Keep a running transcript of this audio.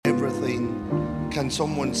Can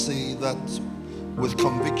someone say that with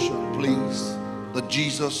conviction, please? That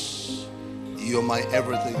Jesus, you're my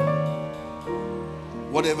everything.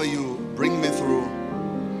 Whatever you bring me through,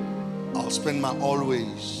 I'll spend my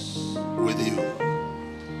always with you.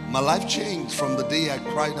 My life changed from the day I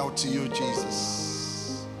cried out to you,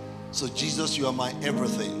 Jesus. So Jesus, you are my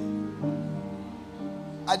everything.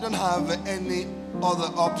 I don't have any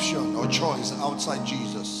other option or choice outside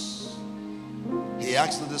Jesus. He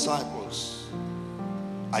asked the disciples,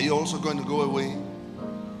 are you also going to go away?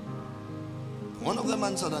 One of them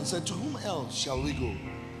answered and said, to whom else shall we go?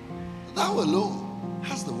 Thou alone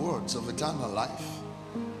has the words of eternal life.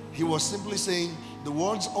 He was simply saying, the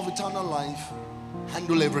words of eternal life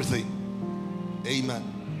handle everything. Amen.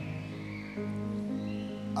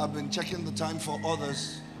 I've been checking the time for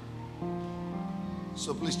others,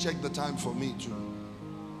 so please check the time for me too.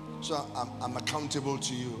 So I'm accountable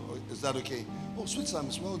to you. Is that okay? Oh, sweet Sam,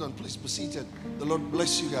 well done. Please be seated. The Lord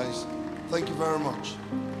bless you guys. Thank you very much.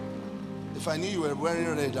 If I knew you were wearing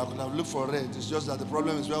red, I could have looked for red. It's just that the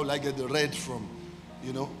problem is, where will I get the red from?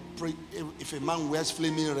 You know, if a man wears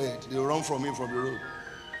flaming red, they'll run from him from the road.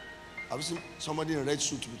 Have you seen somebody in a red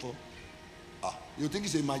suit before? You think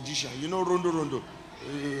he's a magician. You know, rondo.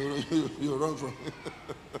 You run from him.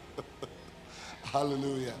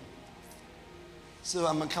 Hallelujah. So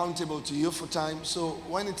I'm accountable to you for time. So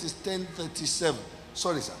when it is 10:37,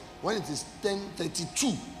 sorry sir, when it is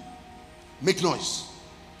 10:32, make noise,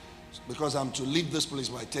 because I'm to leave this place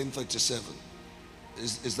by 10:37.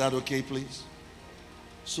 Is that okay, please?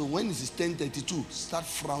 So when it is 10:32, start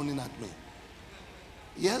frowning at me.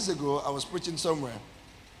 Years ago, I was preaching somewhere.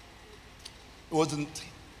 It wasn't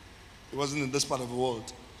in this part of the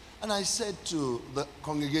world. And I said to the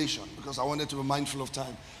congregation, because I wanted to be mindful of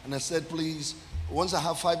time, and I said, please, once I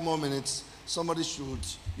have 5 more minutes, somebody should,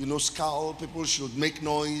 scowl, people should make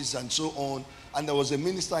noise and so on. And there was a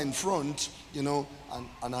minister in front,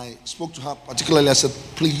 and I spoke to her particularly. I said,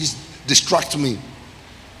 please distract me.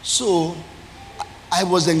 So I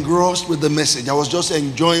was engrossed with the message. I was just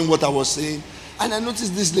enjoying what I was saying. And I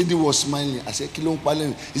noticed this lady was smiling. I said,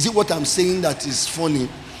 is it what I'm saying that is funny?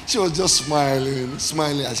 She was just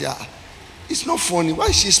smiling. I said, it's not funny. Why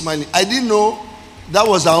is she smiling? I didn't know that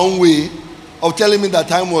was her own way of telling me that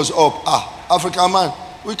time was up. African man,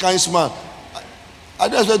 we can't smile. I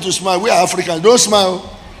don't want to smile. We are Africans. Don't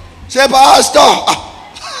smile. Say, Pastor.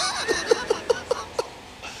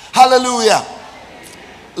 Hallelujah.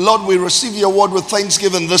 Lord, we receive your word with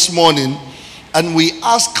thanksgiving this morning, and we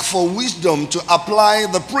ask for wisdom to apply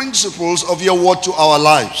the principles of your word to our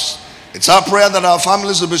lives. It's our prayer that our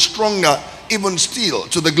families will be stronger, even still,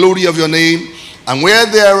 to the glory of your name. And where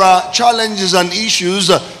there are challenges and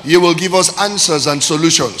issues, you will give us answers and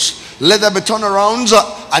solutions. Let there be turnarounds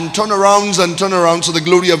and turnarounds and turnarounds to the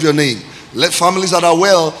glory of your name. Let families that are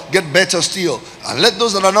well get better still. And let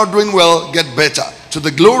those that are not doing well get better, to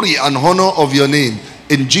the glory and honor of your name.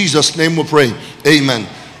 In Jesus' name we pray. Amen.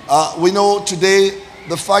 We know today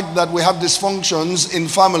the fact that we have dysfunctions in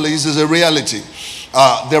families is a reality.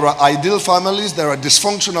 There are ideal families, there are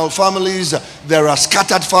dysfunctional families, there are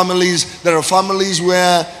scattered families, there are families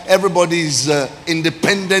where everybody is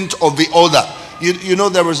independent of the other. You know,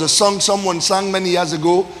 there was a song someone sang many years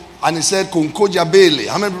ago, and it said, Konko Jabele.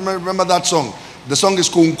 How many remember that song? The song is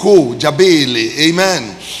Konko Jabele.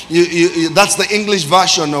 Amen. That's the English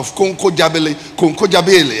version of Konko Jabele. Konko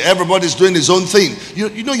Jabele. Everybody's doing his own thing.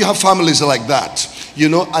 You know, you have families like that,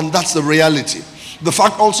 and that's the reality. The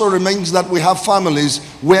fact also remains that we have families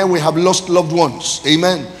where we have lost loved ones.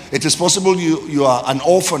 Amen. It is possible you are an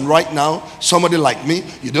orphan right now, somebody like me.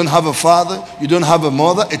 You don't have a father, you don't have a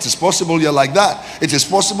mother. It is possible you're like that. It is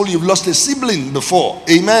possible you've lost a sibling before.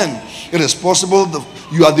 Amen. It is possible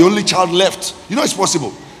you are the only child left. It's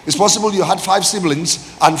possible. It's possible you had 5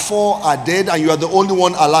 siblings and 4 are dead and you are the only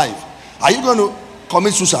one alive. Are you going to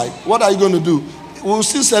commit suicide? What are you going to do? We'll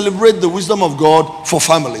still celebrate the wisdom of God for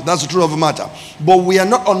family. That's the truth of the matter. But we are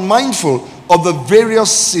not unmindful of the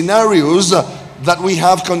various scenarios that we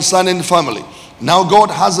have concerning family. Now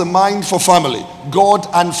God has a mind for family. God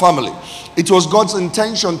and family. It was God's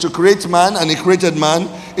intention to create man, and he created man.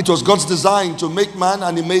 It was God's design to make man,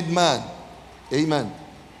 and he made man. Amen.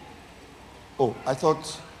 Oh, I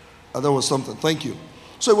thought there was something. Thank you.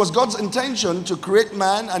 So it was God's intention to create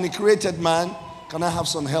man, and he created man. Can I have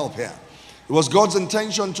some help here? It was God's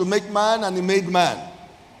intention to make man, and he made man.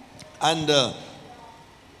 And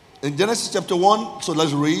in Genesis chapter 1, so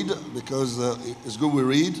let's read, because it's good we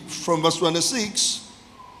read. From verse 26,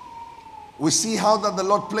 we see how that the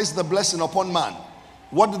Lord placed the blessing upon man.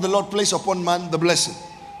 What did the Lord place upon man? The blessing.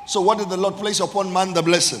 So what did the Lord place upon man? The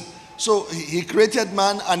blessing. So he created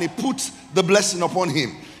man, and he put the blessing upon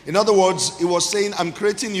him. In other words, he was saying, I'm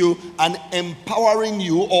creating you and empowering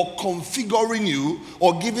you or configuring you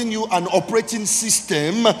or giving you an operating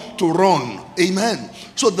system to run. Amen.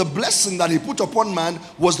 So the blessing that he put upon man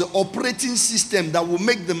was the operating system that will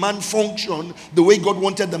make the man function the way God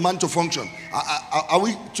wanted the man to function. Are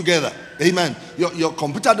we together? Amen. Your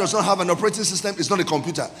computer does not have an operating system. It's not a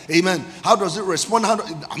computer. Amen. How does it respond?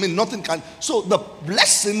 Nothing can. So the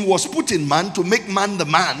blessing was put in man to make man the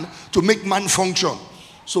man, to make man function.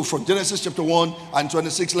 So from Genesis chapter 1 and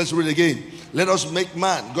 26, let's read again. Let us make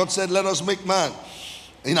man. God said, let us make man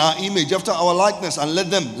in our image, after our likeness, and let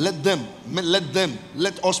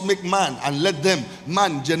us make man, and let them,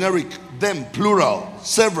 man, generic, them, plural,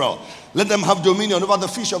 several. Let them have dominion over the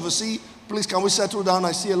fish of the sea. Please, can we settle down?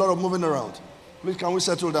 I see a lot of moving around. Please, can we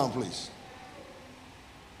settle down, please?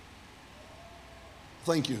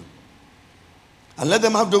 Thank you. And let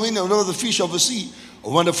them have dominion over the fish of the sea,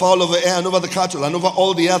 over the fowl of the air, and over the cattle, and over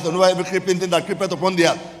all the earth, and over every creeping thing that creepeth upon the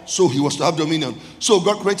earth. So he was to have dominion. So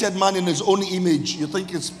God created man in his own image. You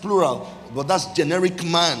think it's plural, but that's generic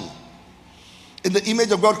man. In the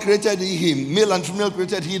image of God created he him. Male and female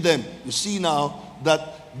created he them. You see now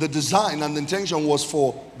that the design and the intention was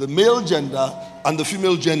for the male gender and the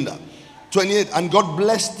female gender. 28, and God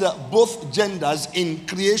blessed both genders in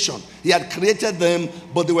creation. He had created them,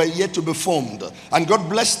 but they were yet to be formed. And God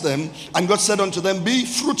blessed them, and God said unto them, be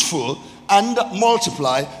fruitful and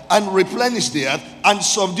multiply and replenish the earth and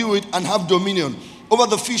subdue it and have dominion over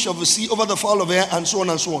the fish of the sea, over the fowl of the air, and so on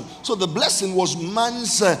and so on. So the blessing was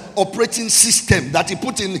man's operating system that he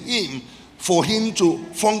put in him for him to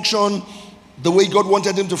function the way God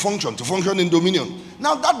wanted him to function in dominion.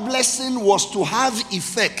 Now that blessing was to have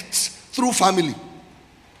effect through family.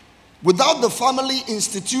 Without the family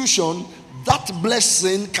institution, that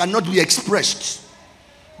blessing cannot be expressed.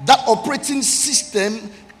 That operating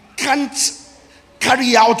system can't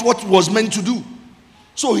carry out what was meant to do.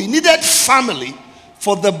 So he needed family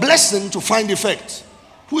for the blessing to find effect.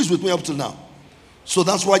 Who is with me up till now? So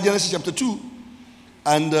that's why Genesis chapter 2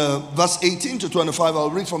 and verse 18 to 25, I'll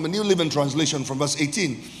read from the New Living Translation from verse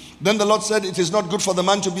 18. Then the Lord said, it is not good for the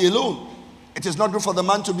man to be alone. It is not good for the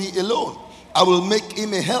man to be alone. I will make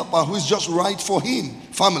him a helper who is just right for him.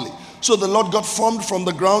 Family. So the Lord God formed from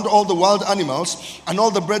the ground all the wild animals and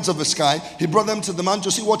all the birds of the sky. He brought them to the man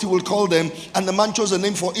to see what he will call them. And the man chose a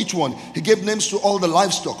name for each one. He gave names to all the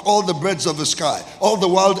livestock, all the birds of the sky, all the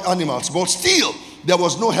wild animals. But still, there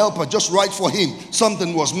was no helper just right for him.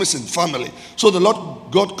 Something was missing. Family. So the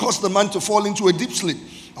Lord God caused the man to fall into a deep sleep.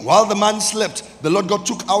 And while the man slept, the Lord God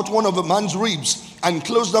took out one of the man's ribs and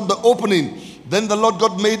closed up the opening. Then the Lord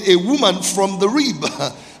God made a woman from the rib,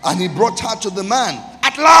 and he brought her to the man.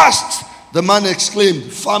 At last, the man exclaimed,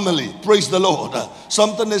 family, praise the Lord.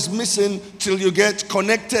 Something is missing till you get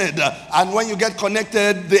connected. And when you get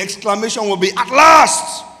connected, the exclamation will be, at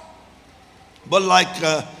last. But like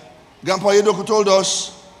Grandpa Yedoku told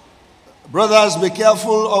us, brothers, be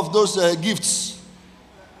careful of those gifts.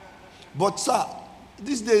 But sir,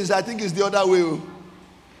 these days I think it's the other way.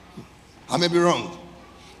 I may be wrong.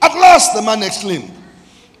 At last, the man exclaimed,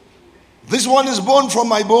 this one is bone from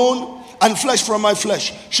my bone and flesh from my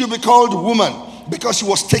flesh. She'll be called woman because she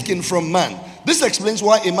was taken from man. This explains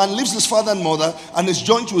why a man leaves his father and mother and is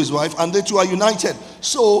joined to his wife, and they two are united.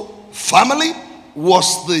 So family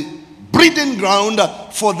was the breeding ground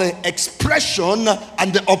for the expression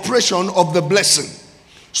and the operation of the blessing.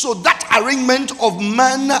 So that arrangement of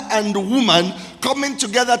man and woman coming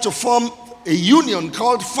together to form a union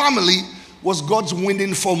called family was God's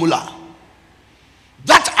winning formula.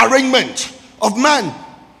 That arrangement of man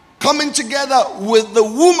coming together with the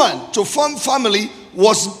woman to form family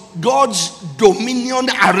was God's dominion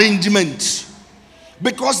arrangement.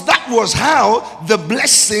 Because that was how the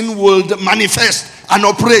blessing would manifest and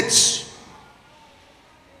operate.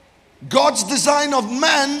 God's design of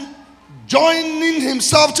man joining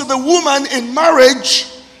himself to the woman in marriage,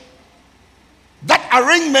 that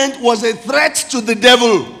arrangement was a threat to the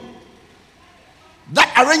devil.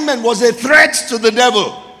 That arrangement was a threat to the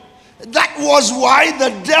devil. That was why the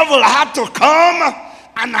devil had to come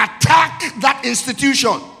and attack that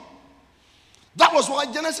institution. That was why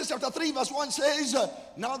Genesis chapter 3 verse 1 says,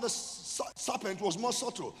 now the serpent was more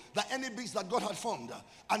subtle than any beast that God had formed.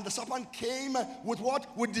 And the serpent came with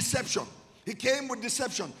what? With deception. He came with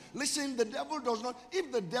deception. Listen, the devil does not,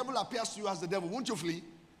 if the devil appears to you as the devil, won't you flee?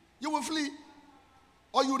 You will flee.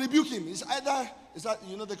 Or you rebuke him. It's either, is that,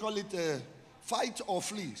 they call it fight or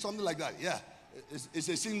flee, something like that. Yeah, it's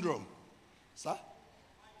a syndrome. Sir?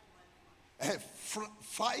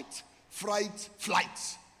 Fight, fright,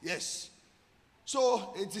 flight. Yes.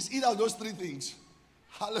 So it is either of those three things.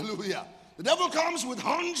 Hallelujah. The devil comes with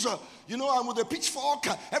horns, and with a pitchfork.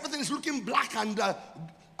 Everything is looking black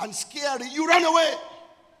and scary. You run away.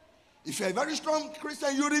 If you're a very strong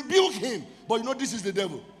Christian, you rebuke him. But this is the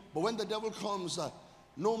devil. But when the devil comes,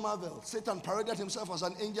 no marvel. Satan paraded himself as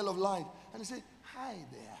an angel of light. And he said, hi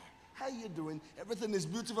there. How you doing? Everything is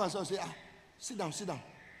beautiful. And so I say, sit down, sit down.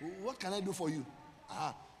 What can I do for you?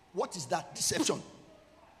 What is that? Deception.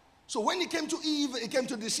 So when he came to Eve, he came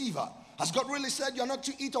to deceive her. Has God really said you're not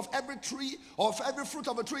to eat of every tree or of every fruit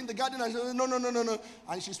of a tree in the garden? And she said, no.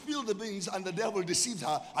 And she spilled the beans and the devil deceived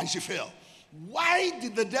her and she fell. Why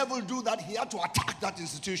did the devil do that? He had to attack that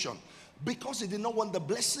institution. Because he did not want the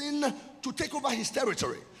blessing to take over his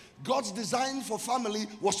territory. God's design for family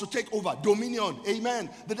was to take over dominion. Amen.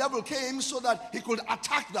 The devil came so that he could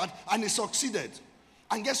attack that, and he succeeded.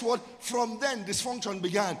 And guess what? From then, dysfunction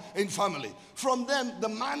began in family. From then, the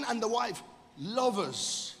man and the wife,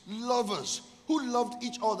 lovers who loved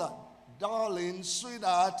each other. Darling,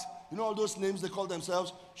 sweetheart, all those names they call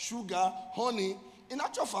themselves, sugar, honey. In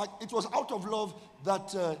actual fact, it was out of love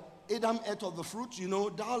that Adam ate of the fruit.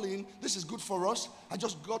 Darling, this is good for us. I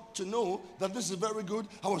just got to know that this is very good.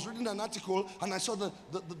 I was reading an article and I saw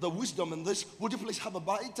the wisdom in this. Would you please have a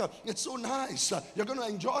bite? It's so nice. You're going to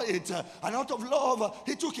enjoy it. And out of love,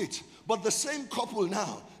 he took it. But the same couple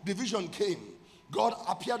now, division came. God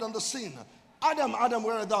appeared on the scene. Adam,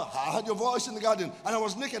 where are thou? I heard your voice in the garden and I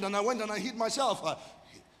was naked and I went and I hid myself.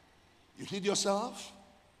 You hid yourself?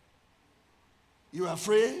 You are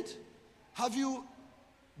afraid? Have you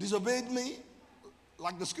disobeyed me?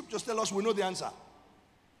 Like the scriptures tell us, we know the answer.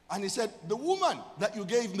 And he said, the woman that you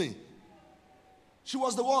gave me, she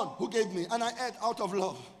was the one who gave me, and I ate out of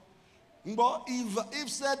love. But Eve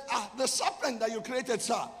said, the serpent that you created,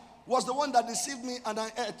 sir, was the one that deceived me, and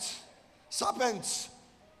I ate. Serpent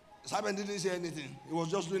didn't say anything. He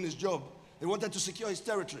was just doing his job. He wanted to secure his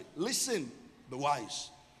territory. Listen, the wise.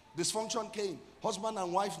 Dysfunction came. Husband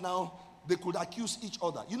and wife now, they could accuse each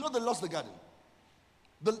other. They lost the garden.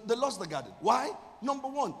 They lost the garden. Why? Number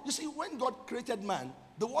one, you see, when God created man,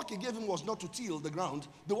 the work he gave him was not to till the ground.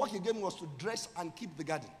 The work he gave him was to dress and keep the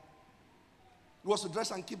garden. It was to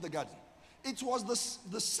dress and keep the garden. It was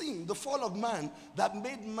the sin, the fall of man, that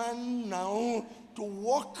made man now to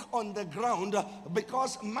walk on the ground,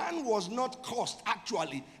 because man was not cursed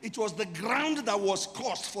actually. It was the ground that was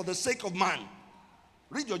cursed for the sake of man.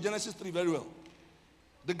 Read your Genesis 3 very well.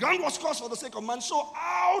 The ground was cursed for the sake of man, so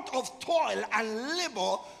out of toil and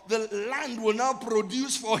labor, the land will now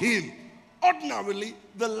produce for him. Ordinarily,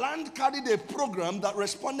 the land carried a program that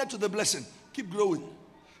responded to the blessing. Keep growing,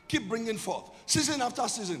 keep bringing forth. Season after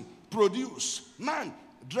season, produce. Man,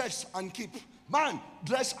 dress and keep. Man,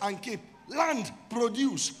 dress and keep. Land,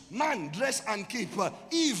 produce. Man, dress and keep.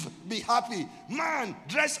 Eve, be happy. Man,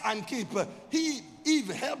 dress and keep.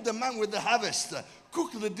 Eve, help the man with the harvest.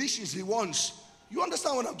 Cook the dishes he wants. You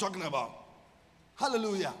understand what I'm talking about?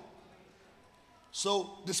 Hallelujah.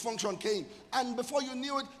 So dysfunction came, and before you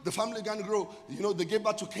knew it, the family began to grow. They gave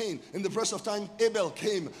birth to Cain. In the process of time, Abel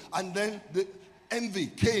came, and then the envy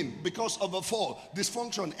came because of a fall.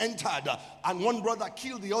 Dysfunction entered, and one brother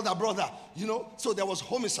killed the other brother. So there was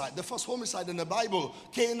homicide. The first homicide in the Bible,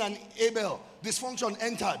 Cain and Abel. Dysfunction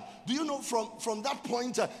entered. Do you know from that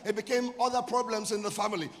point, it became other problems in the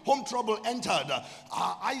family. Home trouble entered.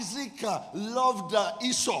 Isaac loved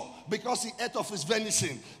Esau because he ate of his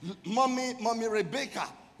venison. Mommy Rebecca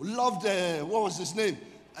loved, what was his name?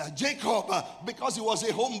 Jacob, because he was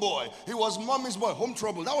a homeboy. He was mommy's boy. Home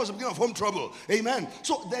trouble. That was the beginning of home trouble. Amen.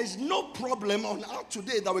 So there is no problem on earth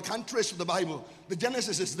today that we can't trace to the Bible. The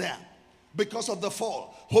Genesis is there because of the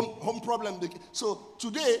fall. Home problem. So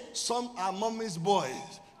today, some are mommy's boys.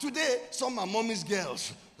 Today, some are mommy's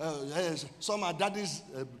girls. Some are daddy's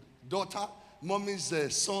daughter, mommy's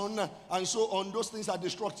son, and so on. Those things are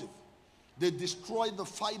destructive. They destroy the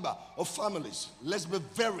fiber of families. Let's be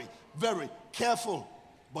very, very careful.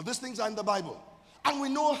 But these things are in the Bible. And we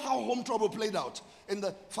know how home trouble played out in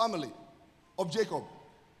the family of Jacob,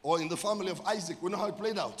 or in the family of Isaac. We know how it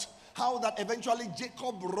played out. How that eventually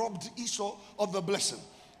Jacob robbed Esau of the blessing.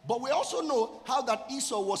 But we also know how that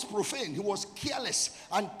Esau was profane. He was careless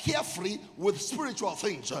and carefree with spiritual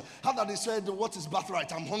things. How that he said, what is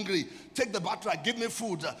birthright? I'm hungry. Take the birthright. Give me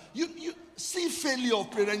food. You see failure of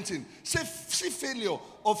parenting. See failure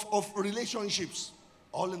of relationships.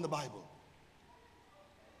 All in the Bible.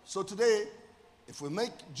 So today, if we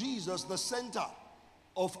make Jesus the center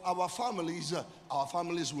of our families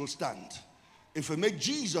will stand. If we make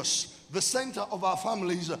Jesus the center of our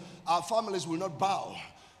families will not bow.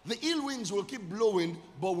 The ill winds will keep blowing,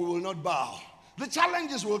 but we will not bow. The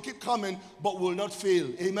challenges will keep coming, but will not fail.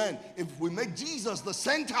 Amen. If we make Jesus the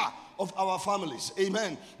center of our families.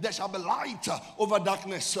 Amen. There shall be light over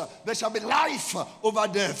darkness. There shall be life over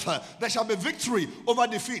death. There shall be victory over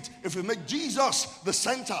defeat if we make Jesus the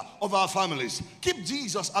center of our families. Keep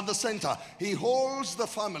Jesus at the center. He holds the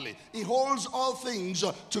family. He holds all things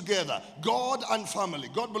together. God and family.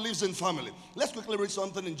 God believes in family. Let's quickly read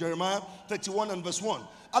something in Jeremiah 31 and verse 1.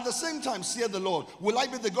 At the same time, saith the Lord, will I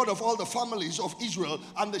be the God of all the families of Israel,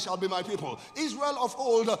 and they shall be my people. Israel of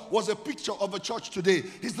old was a picture of a church today.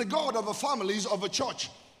 He's the God of the families of a church,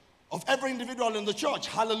 of every individual in the church.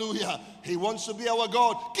 Hallelujah. He wants to be our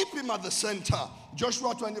God. Keep him at the center.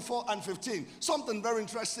 Joshua 24 and 15. Something very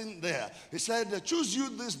interesting there. He said, choose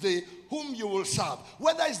you this day whom you will serve.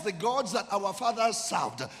 Whether it's the gods that our fathers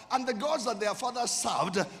served, and the gods that their fathers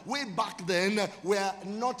served way back then were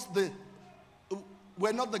not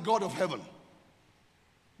the God of heaven.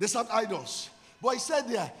 They served idols. But he said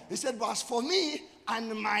there, he said, but as for me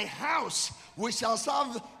and my house, we shall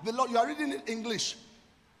serve the Lord. You are reading it in English.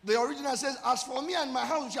 The original says, as for me and my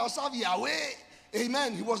house, we shall serve Yahweh.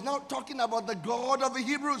 Amen. He was now talking about the God of the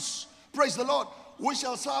Hebrews. Praise the Lord. We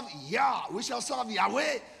shall serve Yah. We shall serve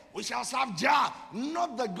Yahweh. We shall serve Jah.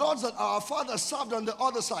 Not the gods that our fathers served on the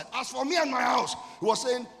other side. As for me and my house, he was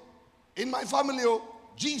saying, in my family,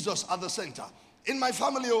 Jesus at the center. In my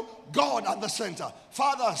family, God at the center.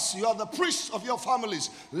 Fathers, you are the priests of your families.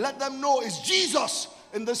 Let them know it's Jesus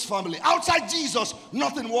in this family. Outside Jesus,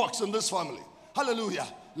 nothing works in this family. Hallelujah.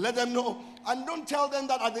 Let them know. And don't tell them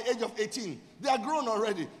that at the age of 18. They are grown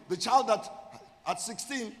already. The child that at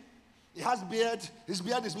 16, he has beard. His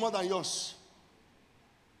beard is more than yours.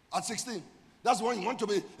 At 16. That's when you want to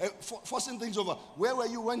be forcing things over. Where were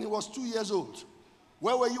you when he was 2 years old?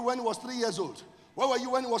 Where were you when he was 3 years old? Where were you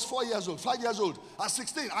when he was 4 years old, 5 years old? At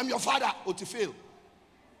 16, I'm your father. Or to fail.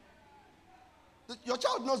 Your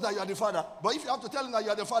child knows that you are the father. But if you have to tell him that you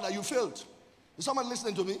are the father, you failed. Is someone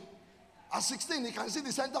listening to me? At 16, he can see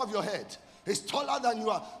the center of your head. He's taller than you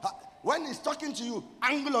are. When he's talking to you,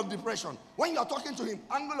 angle of depression. When you are talking to him,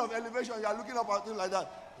 angle of elevation, you are looking up at him like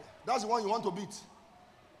that. That's the one you want to beat.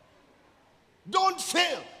 Don't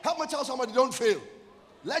fail. Help me tell somebody, don't fail.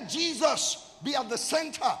 Let Jesus be at the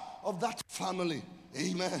center of that family.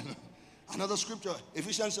 Amen. Another scripture,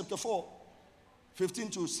 Ephesians chapter 4, 15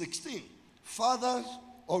 to 16. Fathers,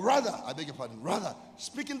 or rather, I beg your pardon, rather,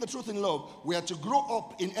 speaking the truth in love, we are to grow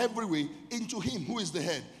up in every way into him who is the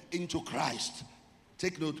head, into Christ.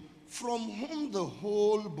 Take note, from whom the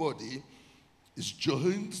whole body is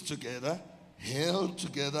joined together, held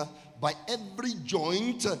together by every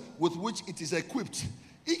joint with which it is equipped.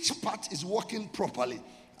 Each part is working properly.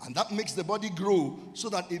 And that makes the body grow so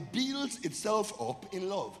that it builds itself up in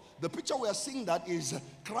love. The picture we are seeing that is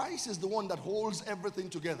Christ is the one that holds everything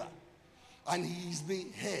together. And he's the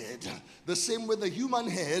head. The same way the human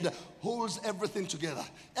head holds everything together.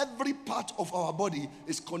 Every part of our body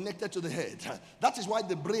is connected to the head. That is why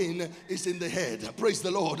the brain is in the head. Praise the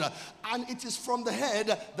Lord. And it is from the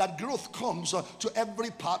head that growth comes to every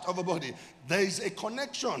part of the body. There is a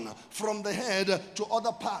connection from the head to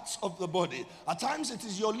other parts of the body. At times it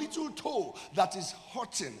is your little toe that is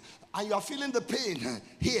hurting and you are feeling the pain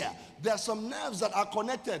here. There are some nerves that are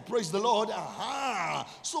connected. Praise the Lord.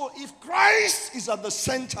 So if Christ is at the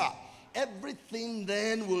center, everything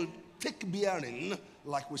then will take bearing,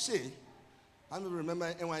 like we say. I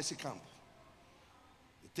remember NYC camp.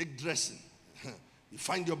 You take dressing. You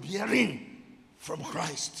find your bearing from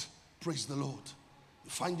Christ. Praise the Lord. You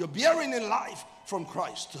find your bearing in life from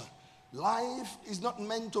Christ. Life is not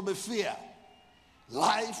meant to be fair.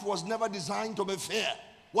 Life was never designed to be fair.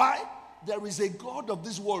 Why? There is a God of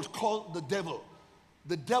this world called the devil.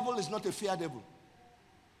 The devil is not a fair devil.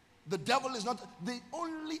 The devil is not the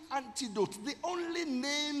only antidote. The only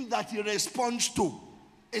name that he responds to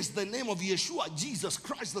is the name of Yeshua, Jesus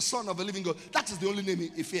Christ, the Son of the living God. That is the only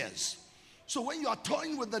name he fears. So when you are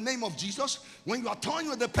toying with the name of Jesus, when you are toying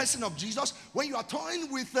with the person of Jesus, when you are toying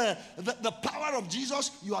with the power of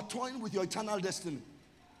Jesus, you are toying with your eternal destiny.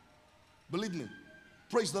 Believe me.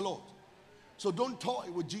 Praise the Lord. So don't toy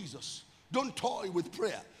with Jesus. Don't toy with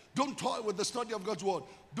prayer. Don't toy with the study of God's word.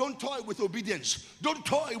 Don't toy with obedience. Don't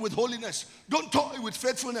toy with holiness. Don't toy with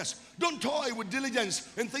faithfulness. Don't toy with diligence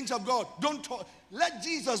in things of God. Don't toy. Let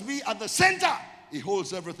Jesus be at the center. He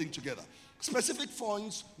holds everything together. Specific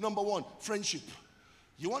points. Number one, friendship.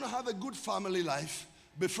 You want to have a good family life?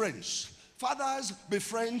 Be friends. Fathers, be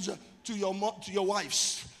friends to your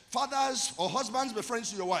wives. Fathers or husbands, be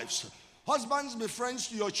friends to your wives. Husbands, be friends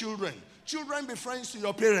to your children. Children, be friends to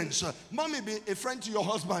your parents. Mommy, be a friend to your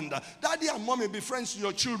husband. Daddy and mommy, be friends to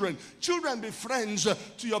your children. Children, be friends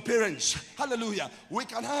to your parents. Hallelujah. We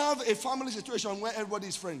can have a family situation where everybody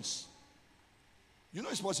is friends. You know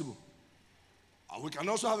it's possible. We can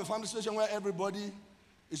also have a family situation where everybody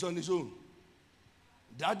is on his own.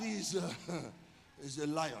 Daddy is a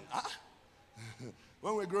lion.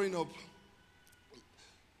 When we're growing up,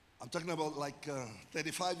 I'm talking about like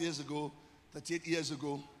 35 years ago, 38 years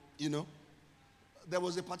ago, there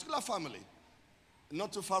was a particular family,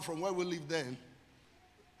 not too far from where we lived then.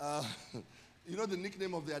 The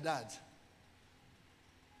nickname of their dad?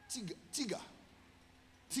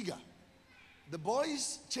 Tiger. The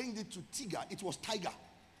boys changed it to Tiger. It was Tiger.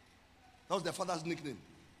 That was their father's nickname.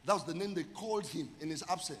 That was the name they called him in his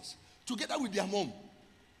absence. Together with their mom.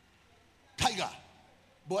 Tiger.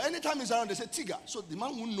 But anytime he's around, they say Tiger. So the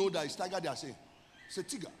man won't know that it's Tiger they are saying. Say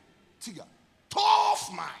Tiger.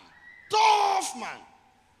 Tough man.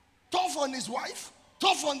 Tough on his wife.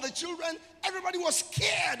 Tough on the children. Everybody was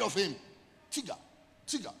scared of him. Tiger.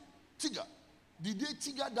 The day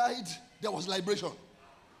Tiger died, there was liberation.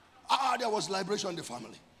 There was liberation in the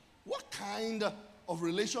family. What kind of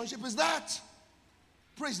relationship is that?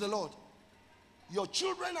 Praise the Lord. Your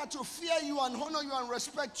children are to fear you and honor you and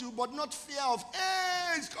respect you, but not fear of,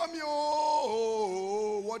 hey, it's coming.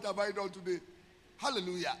 Oh, what have I done today?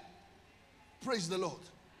 Hallelujah. Praise the Lord.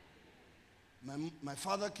 My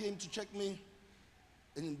father came to check me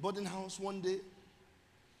in boarding house one day,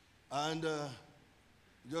 and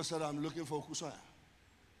just said, I'm looking for Okusanya.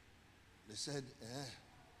 They said,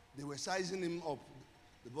 they were sizing him up,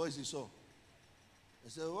 the boys he saw. They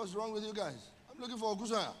said, what's wrong with you guys? I'm looking for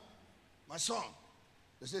Okusanya, my son.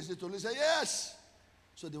 They said, Tolu. He said, yes.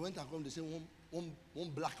 So they went and come, they said, one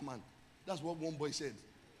black man. That's what one boy said.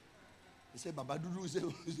 He said, Baba Dudu.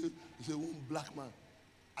 He said, one black man.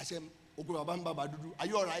 I said, Okurabam Baba Dudu, are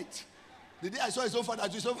you all right? The day I saw his own father,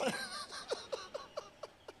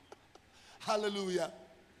 Hallelujah.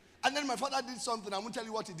 And then my father did something. I won't tell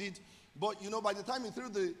you what he did. But, by the time he threw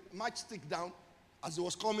the matchstick down, as he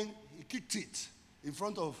was coming, he kicked it in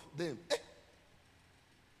front of them.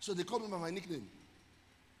 So they called me by my nickname.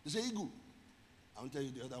 They say, Igu. I won't tell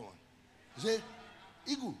you the other one. They say,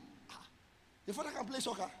 Igu. Your father can play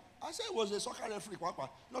soccer. I said, it was a soccer referee.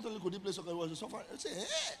 Not only could he play soccer, it was a soccer. I said,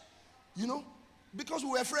 because we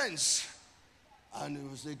were friends. And it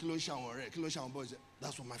was a Kiloshan boy.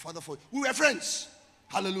 That's what my father for. We were friends.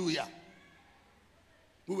 Hallelujah.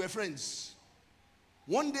 We were friends.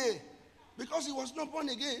 One day, because he was not born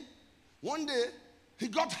again, one day he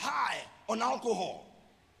got high on alcohol.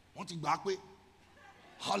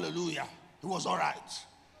 Hallelujah. He was all right.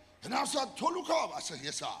 And I said, Tolu, come. I said,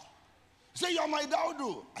 yes, sir. He said, you're my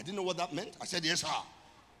daudu. I didn't know what that meant. I said, yes, sir.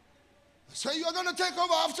 He said, you're going to take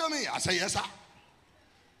over after me. I said, yes, sir.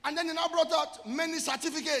 And then he now brought out many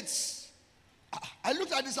certificates. I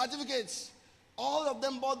looked at the certificates. All of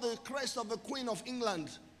them bore the crest of the Queen of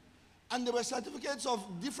England. And there were certificates of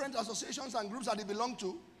different associations and groups that he belonged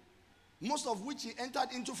to, most of which he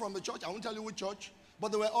entered into from the church. I won't tell you which church,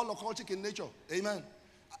 but they were all occultic in nature. Amen.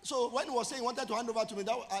 So when he was saying he wanted to hand over to me,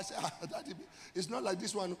 I said, Daddy, it's not like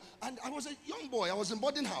this one. And I was a young boy. I was in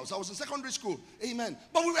boarding house. I was in secondary school. Amen.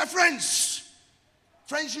 But we were friends.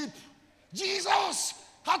 Friendship. Jesus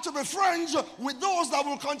had to be friends with those that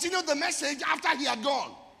will continue the message after he had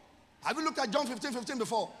gone. Have you looked at John 15:15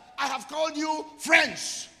 before? I have called you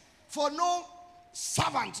friends. For no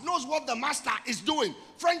servant knows what the master is doing.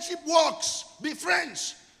 Friendship works. Be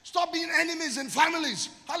friends. Stop being enemies in families.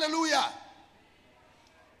 Hallelujah.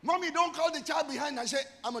 Mommy, don't call the child behind and say,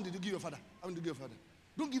 I'm going to give your father. I'm going to give your father.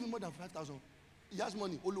 Don't give him more than 5,000. He has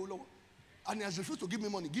money. And he has refused to give me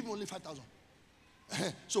money. Give me only 5,000.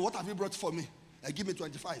 So what have you brought for me? Give me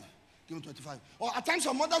 25. Give me 25. Or at times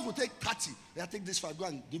some mothers will take 30. They take this 5. Go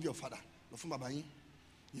and give your father.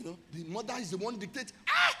 The mother is the one dictates.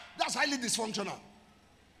 That's highly dysfunctional.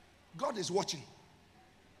 God is watching.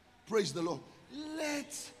 Praise the Lord.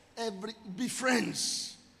 Let be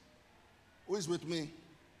friends. Who is with me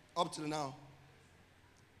up till now?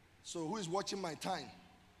 So who is watching my time?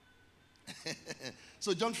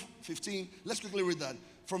 So John 15, let's quickly read that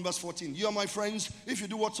from verse 14. You are my friends if you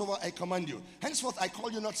do whatsoever I command you. Henceforth I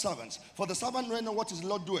call you not servants, for the servant knoweth not what his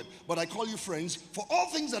Lord doeth, but I call you friends, for all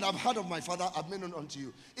things that I've heard of my Father I've made known unto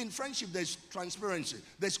you. In friendship there's transparency,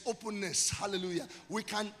 there's openness. Hallelujah. We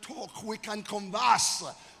can talk, we can converse.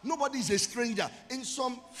 Nobody is a stranger. In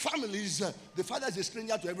some families, the father is a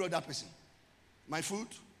stranger to every other person. My food,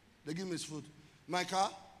 they give me his food. My car,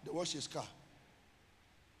 they wash his car.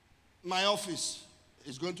 My office,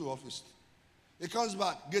 he's going to office. He comes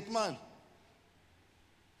back, gate man.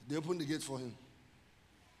 They open the gate for him.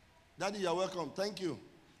 Daddy, you're welcome. Thank you.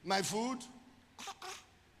 My food.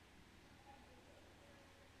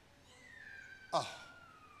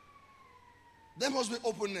 There must be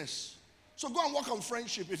openness. So go and work on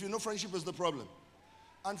friendship if you know friendship is the problem.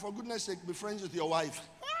 And for goodness sake, be friends with your wife.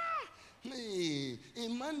 Hey, a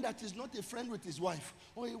man that is not a friend with his wife,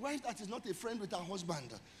 or a wife that is not a friend with her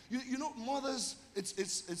husband. You know, mothers,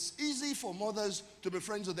 it's easy for mothers to be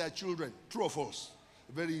friends with their children. True or false?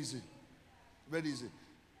 Very easy. Very easy.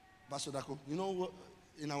 Pastor Dako, you know what,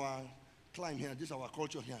 in our climb here, this is our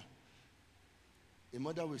culture here. A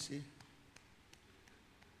mother will say,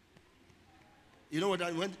 you know what,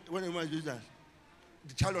 when a mother does that,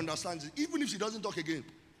 the child understands it. Even if she doesn't talk again,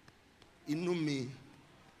 you know me.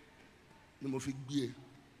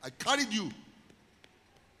 I carried you.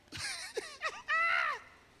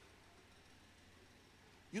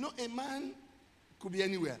 You know, a man could be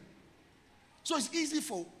anywhere. So it's easy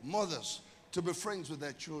for mothers to be friends with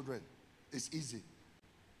their children. It's easy.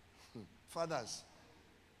 Fathers,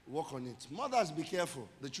 work on it. Mothers, be careful.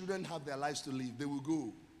 The children have their lives to live. They will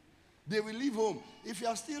go. They will leave home. If you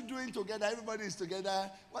are still doing together, everybody is together.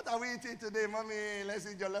 What are we eating today, mommy? Let's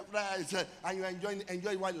eat jollof rice. And you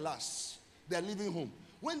enjoy while it lasts. They are leaving home.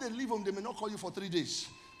 When they leave home, they may not call you for 3 days.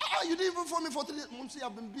 You didn't even phone me for 3 days. Mom, see,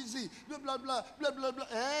 I've been busy. Blah, blah, blah, blah, blah, blah.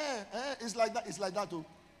 It's like that. It's like that, too.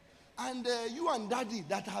 And you and daddy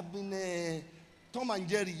that have been Tom and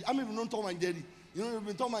Jerry. I mean, you've known Tom and Jerry. You know, you've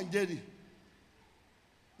been Tom and Jerry.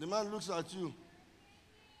 The man looks at you.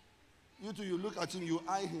 You too, you look at him, you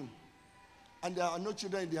eye him. And there are no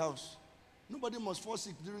children in the house. Nobody must fall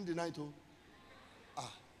sick during the night.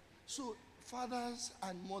 So, fathers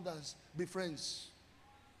and mothers, be friends.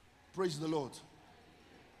 Praise the Lord.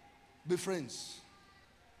 Be friends.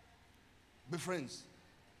 Be friends.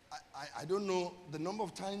 I don't know the number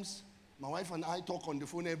of times my wife and I talk on the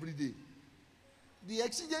phone every day. The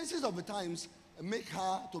exigencies of the times make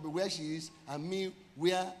her to be where she is and me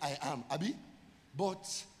where I am. Abi? But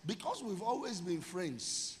because we've always been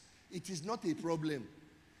friends, it is not a problem.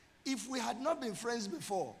 If we had not been friends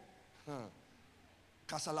before,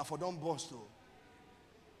 Kasala for don't bust.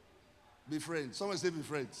 Be friends. Someone say be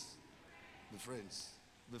friends. Be friends.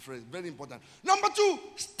 Be friends. Very important. Number 2,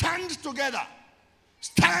 stand together.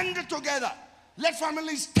 Stand together. Let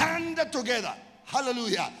families stand together.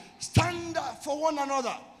 Hallelujah. Stand for one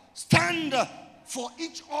another. Stand for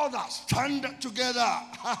each other. Stand together.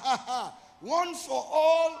 One for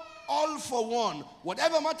all for one.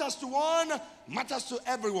 Whatever matters to one, matters to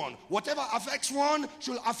everyone. Whatever affects one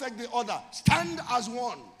should affect the other. Stand as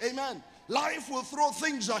one. Amen. Life will throw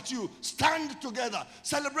things at you. Stand together.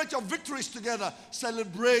 Celebrate your victories together.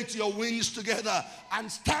 Celebrate your wins together. And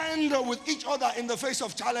stand with each other in the face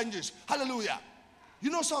of challenges. Hallelujah.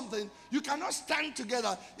 You know something? You cannot stand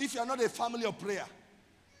together if you are not a family of prayer.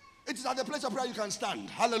 It is at the place of prayer you can stand.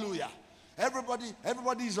 Hallelujah.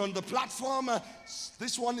 Everybody is on the platform.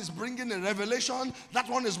 This one is bringing a revelation. That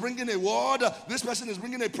one is bringing a word. This person is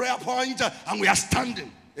bringing a prayer point. And we are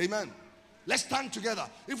standing. Amen. Let's stand together.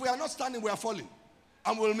 If we are not standing, we are falling.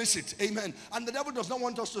 And we'll miss it. Amen. And the devil does not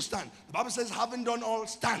want us to stand. The Bible says, having done all,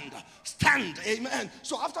 stand. Stand. Amen.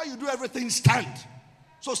 So after you do everything, stand.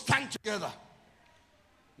 So stand together.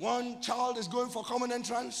 One child is going for common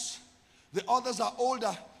entrance. The others are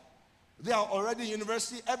older. They are already in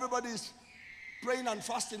university. Everybody is praying and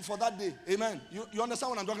fasting for that day. Amen. You understand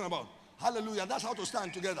what I'm talking about? Hallelujah. That's how to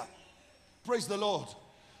stand together. Praise the Lord.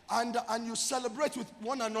 And you celebrate with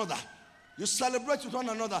one another. You celebrate with one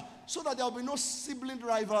another so that there will be no sibling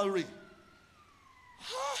rivalry.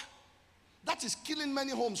 That is killing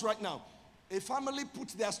many homes right now. A family put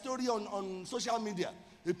their story on social media.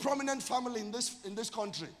 A prominent family in this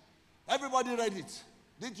country. Everybody read it.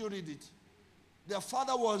 Did you read it? Their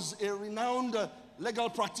father was a renowned legal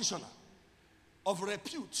practitioner of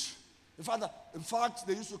repute. In fact,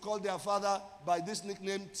 they used to call their father by this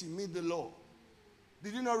nickname, Timmy the Law.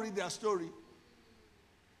 Did you not read their story?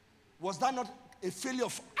 Was that not a failure?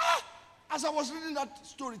 As I was reading that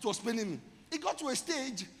story, it was paining me. It got to a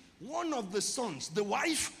stage, one of the sons, the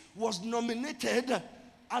wife, was nominated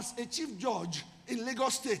as a chief judge in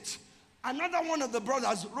Lagos State. Another one of the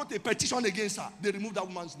brothers wrote a petition against her. They removed that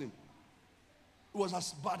woman's name. It was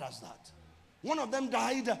as bad as that. One of them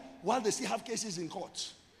died while they still have cases in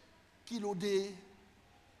court. Kilo day.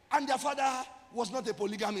 And their father was not a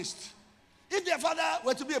polygamist. If their father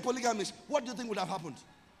were to be a polygamist, what do you think would have happened?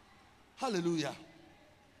 Hallelujah.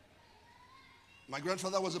 My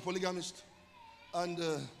grandfather was a polygamist. And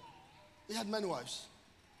he had many wives.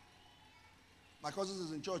 My cousin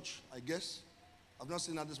is in church, I guess. I've not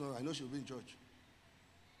seen her this morning. I know she'll be in church.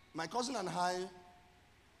 My cousin and I,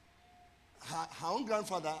 her own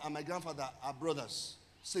grandfather and my grandfather are brothers.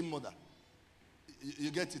 Same mother.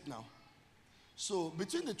 You get it now. So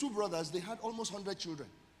between the two brothers, they had almost 100 children.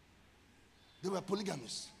 They were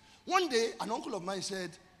polygamists. One day, an uncle of mine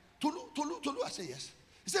said, Tolu. I said, yes.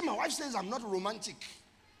 He said, my wife says I'm not romantic.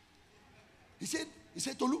 He said,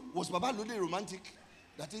 Tolu, was Baba Lode romantic?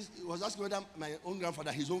 That is, he was asking whether my own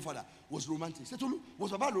grandfather, his own father, was romantic. He said, Tolu,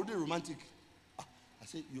 was Baba Lode romantic? I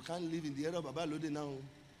said, you can't live in the era of Baba Lode now.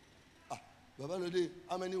 Baba Lode,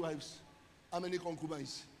 how many wives? How many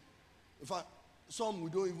concubines? In fact, some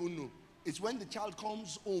we don't even know. It's when the child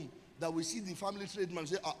comes home that we see the family tradesman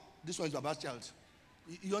say, this one is Baba's child.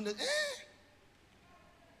 You understand?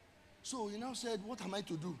 So he now said, what am I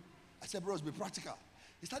to do? I said, bros, be practical.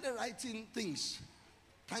 He started writing things.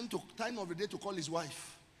 Time of the day to call his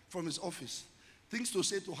wife from his office. Things to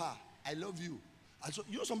say to her. I love you. And so,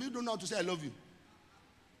 some people don't know how to say I love you.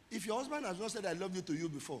 If your husband has not said I love you to you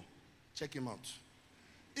before, check him out.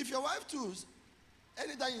 If your wife too,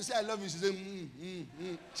 anytime you say I love you, she say,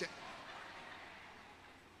 check.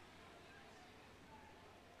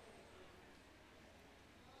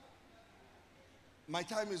 My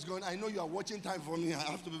time is gone. I know you are watching time for me. I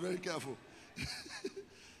have to be very careful.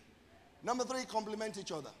 Number 3, complement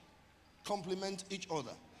each other. Complement each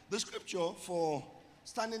other. The scripture for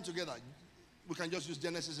standing together, we can just use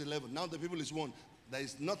Genesis 11. Now the people is one. There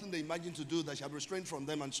is nothing they imagine to do that shall be restrained from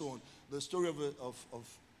them, and so on. The story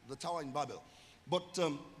of the tower in Babel. But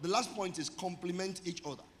the last point is complement each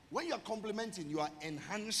other. When you are complementing, you are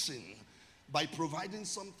enhancing by providing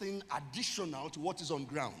something additional to what is on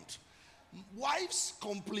ground. Wives,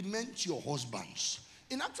 complement your husbands.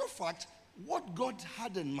 In actual fact, what God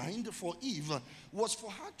had in mind for Eve was for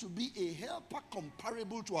her to be a helper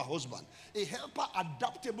comparable to her husband, a helper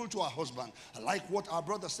adaptable to her husband. Like what our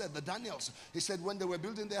brother said, the Daniels. He said when they were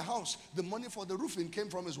building their house, the money for the roofing came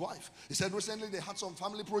from his wife. He said recently they had some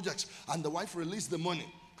family projects and the wife released the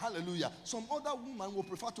money. Hallelujah. Some other woman will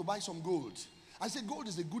prefer to buy some gold. I said gold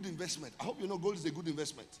is a good investment. I hope you know gold is a good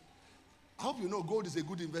investment. I hope you know gold is a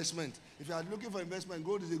good investment. If you are looking for investment,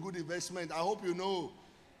 gold is a good investment. I hope you know.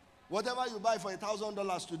 Whatever you buy for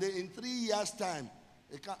 $1,000 today, in 3 years' time,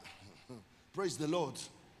 it can't. Praise the Lord.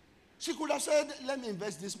 She could have said, let me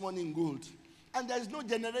invest this money in gold. And there is no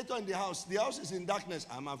generator in the house. The house is in darkness.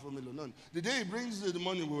 I'm not familiar. None. The day he brings the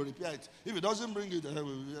money, we'll repair it. If he doesn't bring it,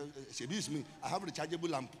 it's me. I have a rechargeable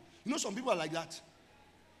lamp. You know, some people are like that.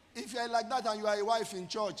 If you're like that and you are a wife in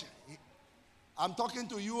church, I'm talking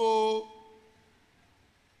to you. Oh.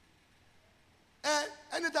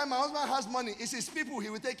 Anytime my husband has money, it's his people he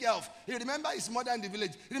will take care of. He remember his mother in the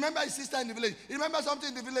village. He remember his sister in the village. He remember something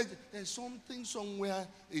in the village. There's something somewhere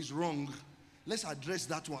is wrong. Let's address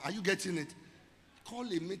that one. Are you getting it? Call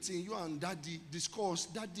a meeting. You and daddy discuss.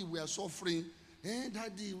 Daddy, we are suffering.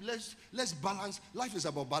 Daddy, let's balance. Life is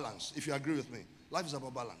about balance. If you agree with me, life is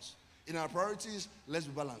about balance. In our priorities, let's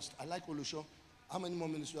be balanced. I like Olusho. How many more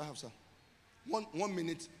minutes do I have, sir? 1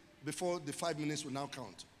 minute before the 5 minutes will now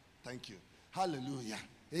count. Thank you. Hallelujah.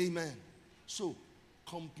 Amen. So,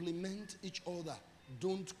 complement each other.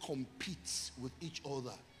 Don't compete with each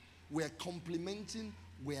other. We are complementing.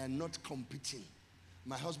 We are not competing.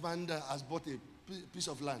 My husband has bought a piece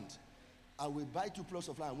of land. I will buy 2 plots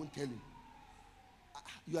of land. I won't tell him.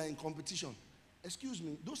 You are in competition. Excuse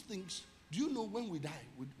me. Those things, do you know when we die,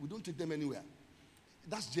 we don't take them anywhere?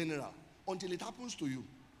 That's general. Until it happens to you.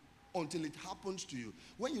 Until it happens to you.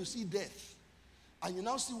 When you see death, and you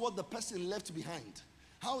now see what the person left behind,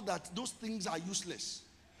 how that those things are useless.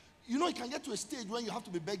 You know, you can get to a stage when you have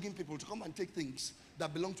to be begging people to come and take things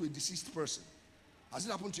that belong to a deceased person. Has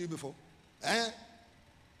it happened to you before?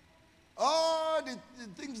 All the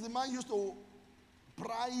things the man used to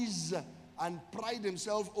prize and pride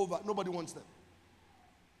himself over, nobody wants them.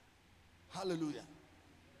 Hallelujah.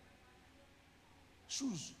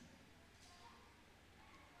 Shoes.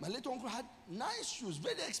 My late uncle had nice shoes,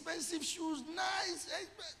 very expensive shoes, nice.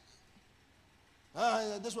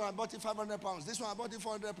 This one I bought it 500 pounds. This one I bought it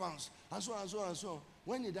 400 pounds. And so on and so on and so on.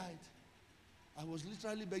 When he died, I was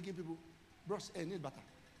literally begging people, bros, I need butter.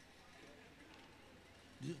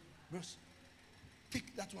 Bros,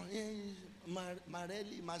 take that one.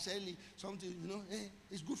 Marcelli, something, you know,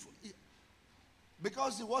 it's good for you.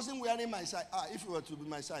 Because he wasn't wearing my size. If he were to be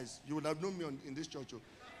my size, you would have known me in this church.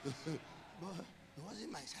 But it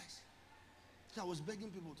wasn't my size. So I was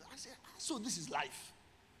begging people to. I said, so this is life.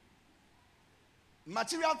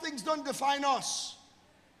 Material things don't define us.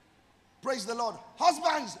 Praise the Lord.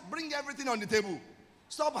 Husbands, bring everything on the table.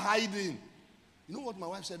 Stop hiding. You know what my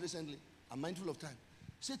wife said recently? I'm mindful of time.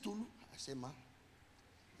 She said, Tolu. I said, ma.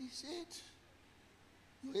 He said,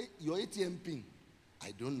 your ATM pin,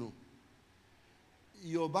 I don't know.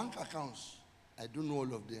 Your bank accounts, I don't know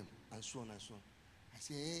all of them. And so on and so on. I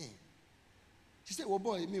said, She said, well,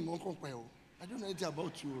 boy, me, I don't know anything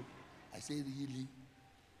about you. I said, really?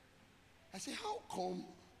 I say, how come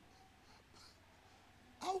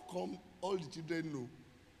all the children know?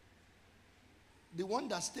 The one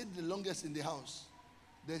that stayed the longest in the house,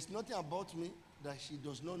 there's nothing about me that she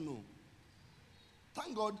does not know.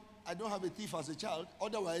 Thank God I don't have a thief as a child.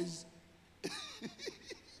 Otherwise,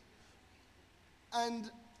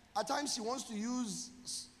 and at times she wants to use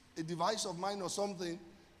a device of mine or something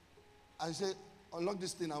and say, unlock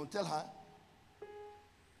this thing. I will tell her,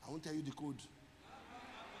 I won't tell you the code.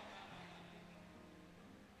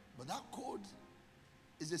 But that code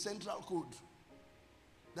is a central code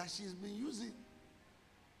that she's been using.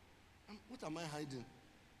 What am I hiding?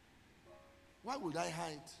 Why would I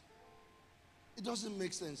hide? It doesn't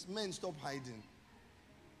make sense. Men, stop hiding.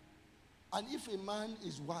 And if a man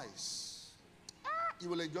is wise, he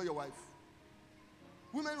will enjoy your wife.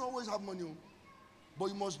 Women always have money, but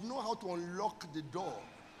you must know how to unlock the door.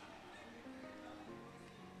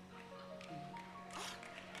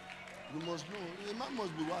 You must know. A man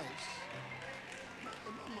must be wise.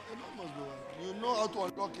 A man must be wise. You know how to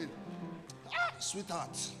unlock it.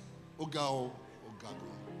 Sweetheart. Ogao.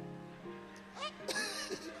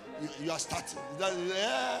 You are starting.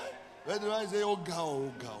 Where do I say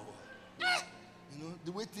Ogao? You know,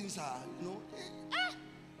 the way things are, you know.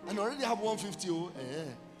 And I already have 150.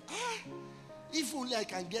 If only I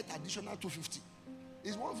can get additional 250.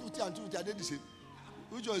 It's 150 and 250 are they the same?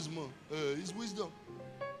 Which one is more? It's wisdom.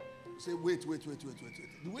 Say, wait.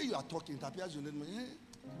 The way you are talking, it appears you need money.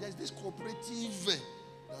 There's this cooperative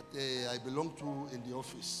that I belong to in the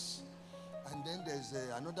office. And then there's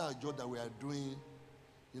another job that we are doing,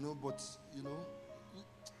 you know, but, you know,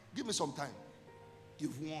 give me some time.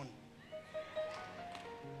 You've won.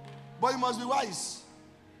 But you must be wise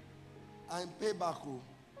and pay back. Oh.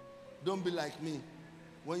 Don't be like me.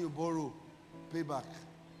 When you borrow, pay back.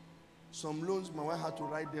 Some loans, my wife had to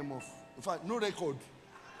write them off. In fact, no record.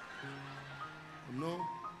 No.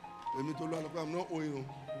 I'm not owing you.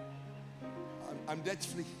 I'm debt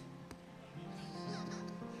free.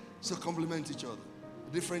 So complement each other.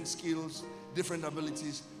 Different skills, different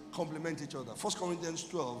abilities, complement each other. 1 Corinthians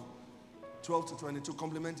 12 to 22,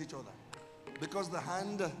 complement each other. Because the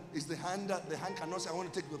hand is the hand cannot say, I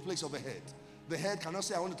want to take the place of a head. The head cannot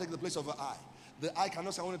say, I want to take the place of an eye. The eye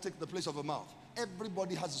cannot say, I want to take the place of a mouth.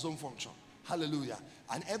 Everybody has its own function. Hallelujah.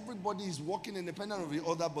 And everybody is working independent of the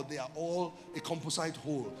other, but they are all a composite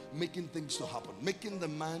whole, making things to happen, making the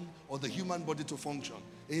man or the human body to function.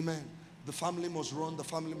 Amen. The family must run, the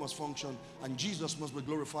family must function, and Jesus must be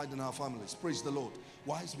glorified in our families. Praise the Lord.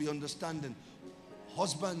 Wives, be understanding.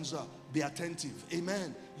 Husbands, be attentive.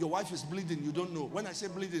 Amen. Your wife is bleeding, you don't know. When I say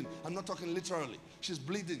bleeding, I'm not talking literally. She's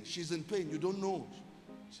bleeding, she's in pain, you don't know.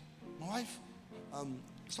 My wife,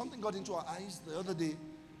 something got into her eyes the other day,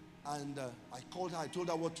 and I called her, I told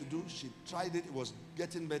her what to do. She tried it, it was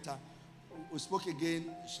getting better. We spoke again.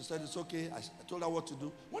 She said it's okay. I told her what to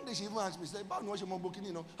do. One day she even asked me, she said, how do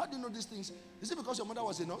you know these things? Is it because your mother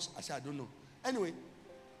was a nurse? I said, I don't know. Anyway,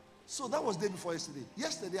 so that was day before yesterday.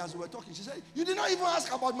 Yesterday as we were talking, she said, you did not even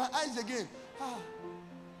ask about my eyes again. I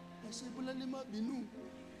said,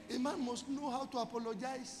 a man must know how to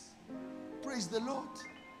apologize. Praise the Lord.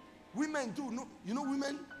 Women too. No, you know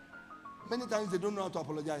women, many times they don't know how to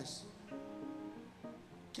apologize.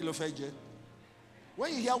 Kilo feje.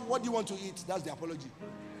 When you hear what you want to eat, that's the apology.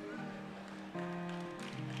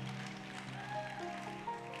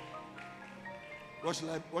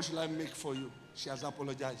 What shall I make for you? She has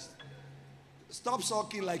apologized. Stop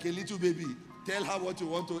sulking like a little baby. Tell her what you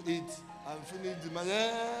want to eat and finish the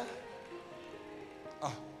matter.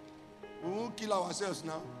 We won't kill ourselves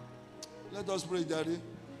now. Let us pray, Daddy.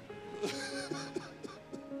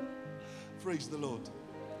 Praise the Lord.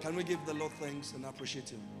 Can we give the Lord thanks and appreciate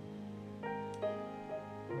Him?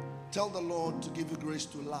 Tell the Lord to give you grace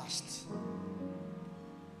to last.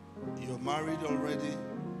 You're married already,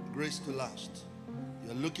 grace to last.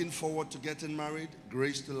 You're looking forward to getting married,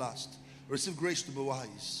 grace to last. Receive grace to be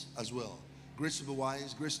wise as well. Grace to be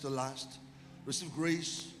wise, grace to last. Receive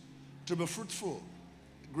grace to be fruitful,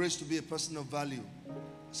 grace to be a person of value.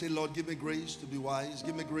 Say, Lord, give me grace to be wise.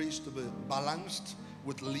 Give me grace to be balanced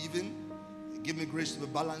with living. Give me grace to be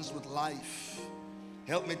balanced with life.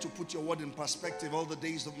 Help me to put your word in perspective all the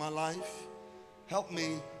days of my life. Help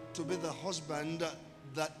me to be the husband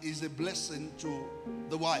that is a blessing to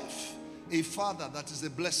the wife, a father that is a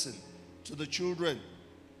blessing to the children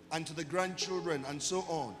and to the grandchildren and so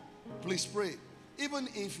on. Please pray. Even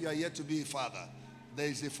if you are yet to be a father, there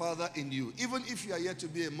is a father in you. Even if you are yet to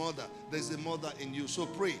be a mother, there is a mother in you. So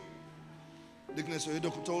pray. Dickness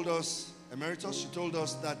Oyedoku told us, Emeritus, she told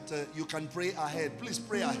us that you can pray ahead. Please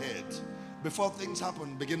pray ahead. Before things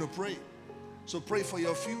happen, begin to pray. So pray for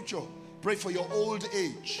your future. Pray for your old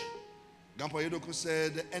age. Grandpa Yedoko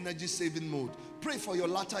said, energy saving mode. Pray for your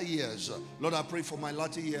latter years. Lord, I pray for my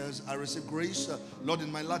latter years. I receive grace. Lord,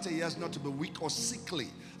 in my latter years, not to be weak or sickly.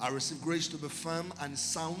 I receive grace to be firm and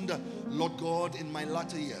sound. Lord God, in my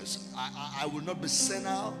latter years, I will not be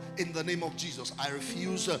senile in the name of Jesus. I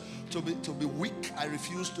refuse to be weak. I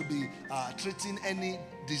refuse to be treating any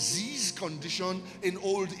disease condition in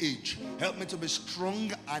old age. Help me to be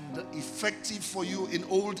strong and effective for you in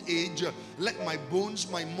old age. Let my bones,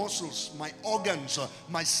 my muscles, my organs,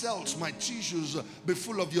 my cells, my tissues be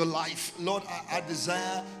full of your life. Lord, I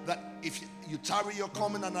desire that if you tarry your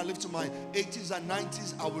coming and I live to my 80s and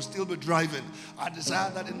 90s, I will still be driving. I desire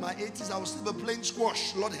that in my 80s I will still be playing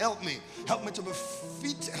squash. Lord, help me. Help me to be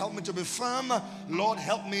fit. Help me to be firm. Lord,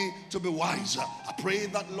 help me to be wise. I pray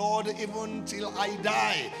that, Lord, even till I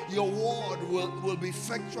die, your word will be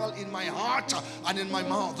effectual in my heart and in my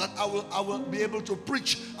mouth. That I will be able to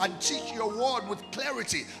preach and teach your word with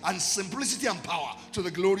clarity and simplicity and power to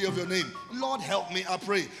the glory of your name. Lord, help me, I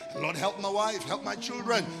pray. Lord, help my wife, help my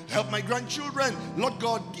children, help my grandchildren. Lord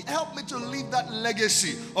God, help me to leave that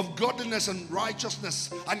legacy of godliness and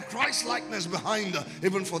righteousness and Christ-likeness behind,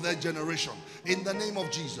 even for their generation. In the name of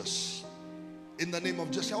Jesus. In the name of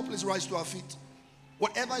Jesus. Help us rise to our feet.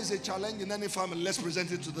 Whatever is a challenge in any family, let's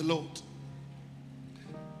present it to the Lord.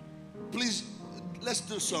 Please, let's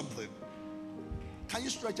do something. Can you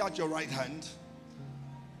stretch out your right hand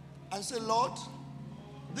and say, Lord,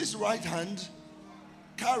 this right hand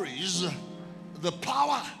carries the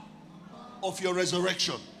power of your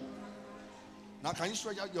resurrection. Now, can you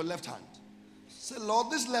stretch out your left hand? Say, Lord,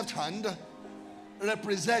 this left hand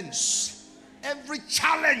represents every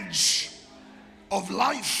challenge of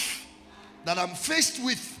life that I'm faced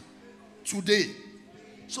with today.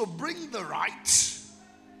 So bring the right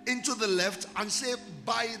into the left and say,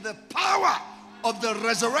 by the power of the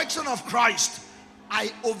resurrection of Christ,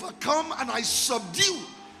 I overcome and I subdue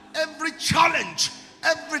every challenge,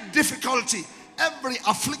 every difficulty, every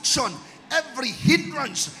affliction, every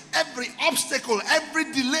hindrance, every obstacle, every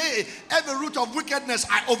delay, every root of wickedness.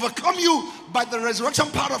 I overcome you by the resurrection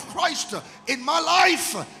power of Christ in my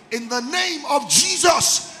life. In the name of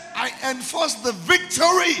Jesus, I enforce the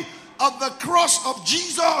victory of the cross of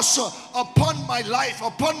Jesus upon my life,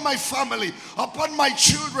 upon my family, upon my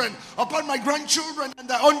children, upon my grandchildren and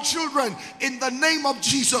their own children. In the name of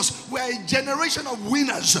Jesus, we're a generation of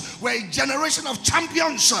winners. We're a generation of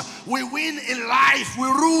champions. We win in life. We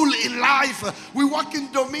rule in life. We walk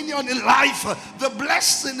in dominion in life. The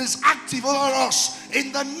blessing is active over us.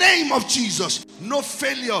 In the name of Jesus, no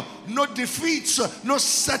failure, no defeats, no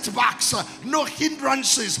setbacks, no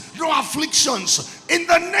hindrances, no afflictions. In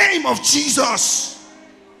the name of Jesus.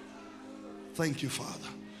 Thank you, Father.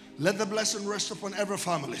 Let the blessing rest upon every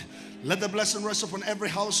family. Let the blessing rest upon every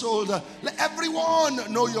household. Let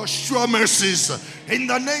everyone know your sure mercies. In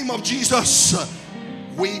the name of Jesus,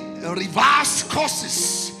 we reverse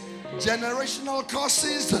curses, generational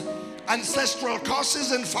curses, ancestral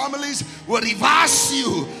curses and families will reverse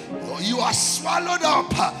you. You are swallowed up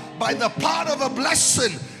by the power of a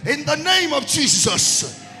blessing in the name of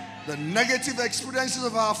Jesus. The negative experiences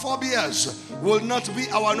of our forebears will not be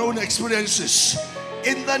our own experiences.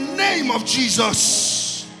 In the name of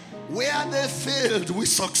Jesus, where they failed, we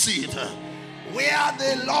succeed. Where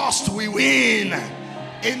they lost, we win.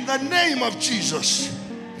 In the name of Jesus.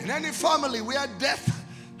 In any family where death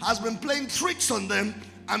has been playing tricks on them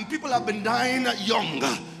and people have been dying young,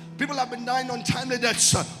 people have been dying untimely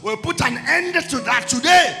deaths, we'll put an end to that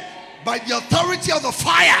today by the authority of the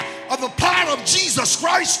fire of the power of Jesus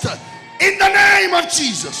Christ. In the name of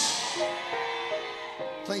Jesus.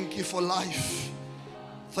 Thank you for life.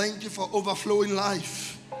 Thank you for overflowing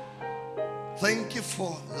life. Thank you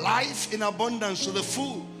for life in abundance to the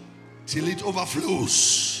full till it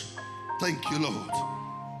overflows. Thank you, Lord.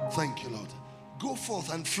 Thank you, Lord. Go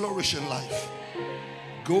forth and flourish in life.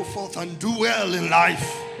 Go forth and do well in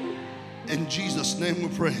life. In Jesus' name we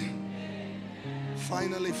pray.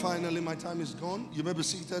 Finally, my time is gone. You may be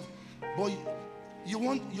seated. Boy, you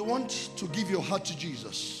want to give your heart to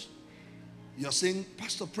Jesus. You're saying,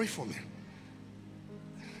 Pastor, pray for me.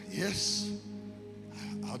 Yes,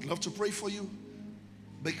 I'd love to pray for you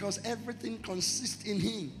because everything consists in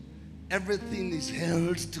Him. Everything is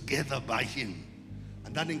held together by Him,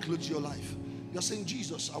 and that includes your life. You're saying,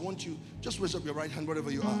 Jesus, I want you. Just raise up your right hand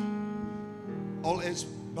wherever you are. All heads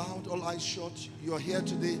bowed, all eyes shut. You are here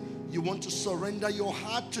today. You want to surrender your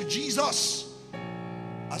heart to Jesus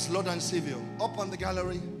as Lord and Savior. Up on the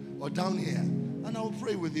gallery or down here, and I will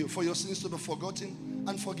pray with you for your sins to be forgotten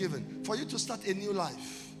and forgiven, for you to start a new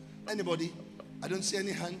life. Anybody? I don't see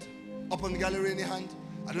any hand. Up on the gallery, any hand?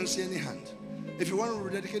 I don't see any hand. If you want to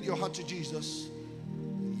rededicate your heart to Jesus,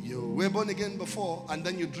 you were born again before and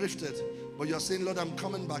then you drifted, but you're saying, Lord, I'm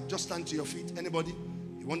coming back. Just stand to your feet. Anybody?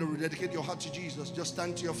 You want to rededicate your heart to Jesus? Just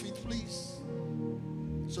stand to your feet, please,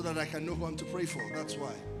 so that I can know who I'm to pray for. That's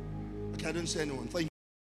why. Okay, I don't see anyone. Thank you.